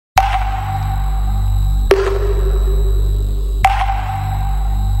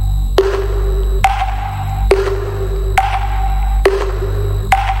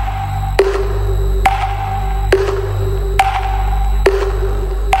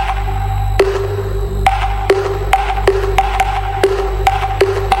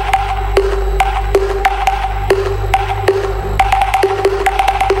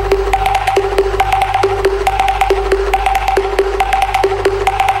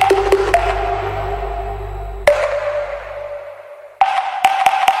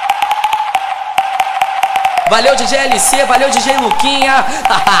Valeu DJ LC, valeu DJ Luquinha.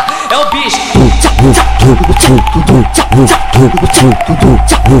 É o bicho.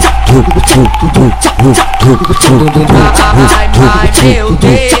 Ai meu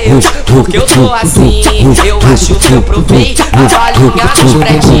Deus, porque eu tô assim? Eu acho que eu provei a balinha dos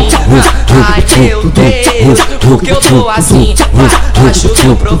predinhos. Ai meu Deus, porque eu tô assim? Acho que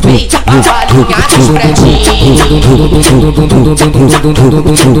eu provei a balinha dos predinhos.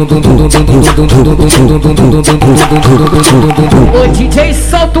 Ô DJ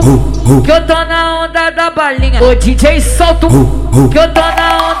solta que eu tô na onda da balinha. Ô DJ solta que eu tô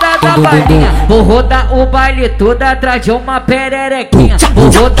na onda da balinha. Vou rodar o baile todo atrás de uma pererequinha. Vou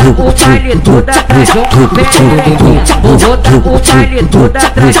rodar o baile todo atrás de uma pererequinha. Vou rodar o baile todo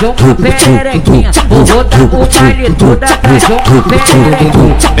atrás de uma pererequinha. Vou rodar o baile todo atrás de uma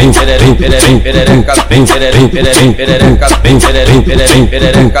pererequinha. Vem perereca, vem perereca, vem perereca, vem perereca, vem perereca, vem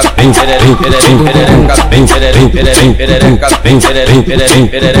perereca, vem perereca, vem perereca, vem perereca, vem perereca, vem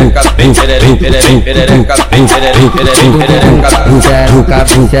perereca, vem perereca, vem perereca, vem perereca.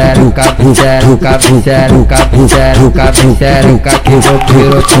 Que vou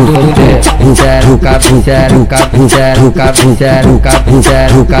pirotear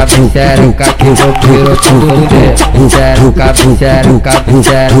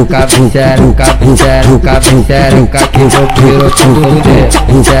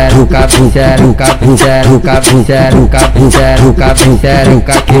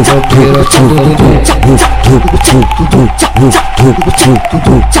que vou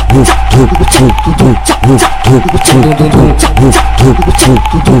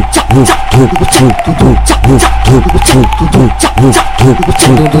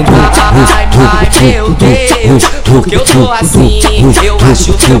Ai meu Deus, porque eu tô assim? Eu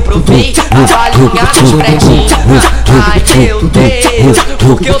acho que eu provei a balinha dos predinhos. Ai meu Deus,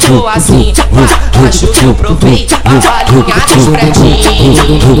 porque eu tô assim? Acho que eu provei a balinha dos predinhos.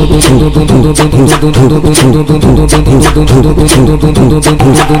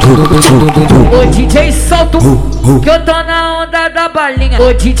 Ô DJ solta que eu tô na onda da balinha.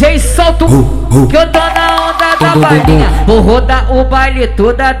 Ô DJ solta que eu tô na onda da balinha. Vou rodar o baile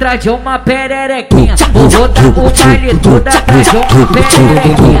todo atrás de uma pererequinha. Vou rodar o baile todo atrás de uma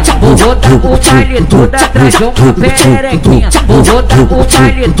pererequinha. Vou rodar o baile todo atrás de uma pererequinha. Vou rodar o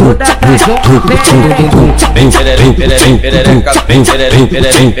baile todo atrás de uma pererequinha. Vem perereca, vem perereca, vem perereca,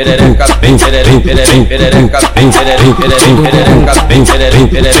 vem perereca, vem perereca, vem perereca, vem perereca, vem perereca, vem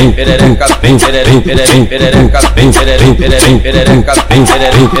perereca, vem perereca, vem perereca, vem perereca, vem perereca, vem perereca, vem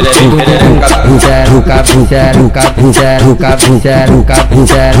perereca, vem perereca.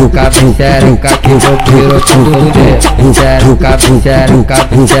 Que vou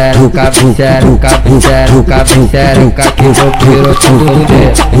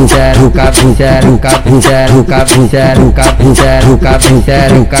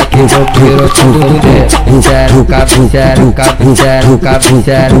pirotear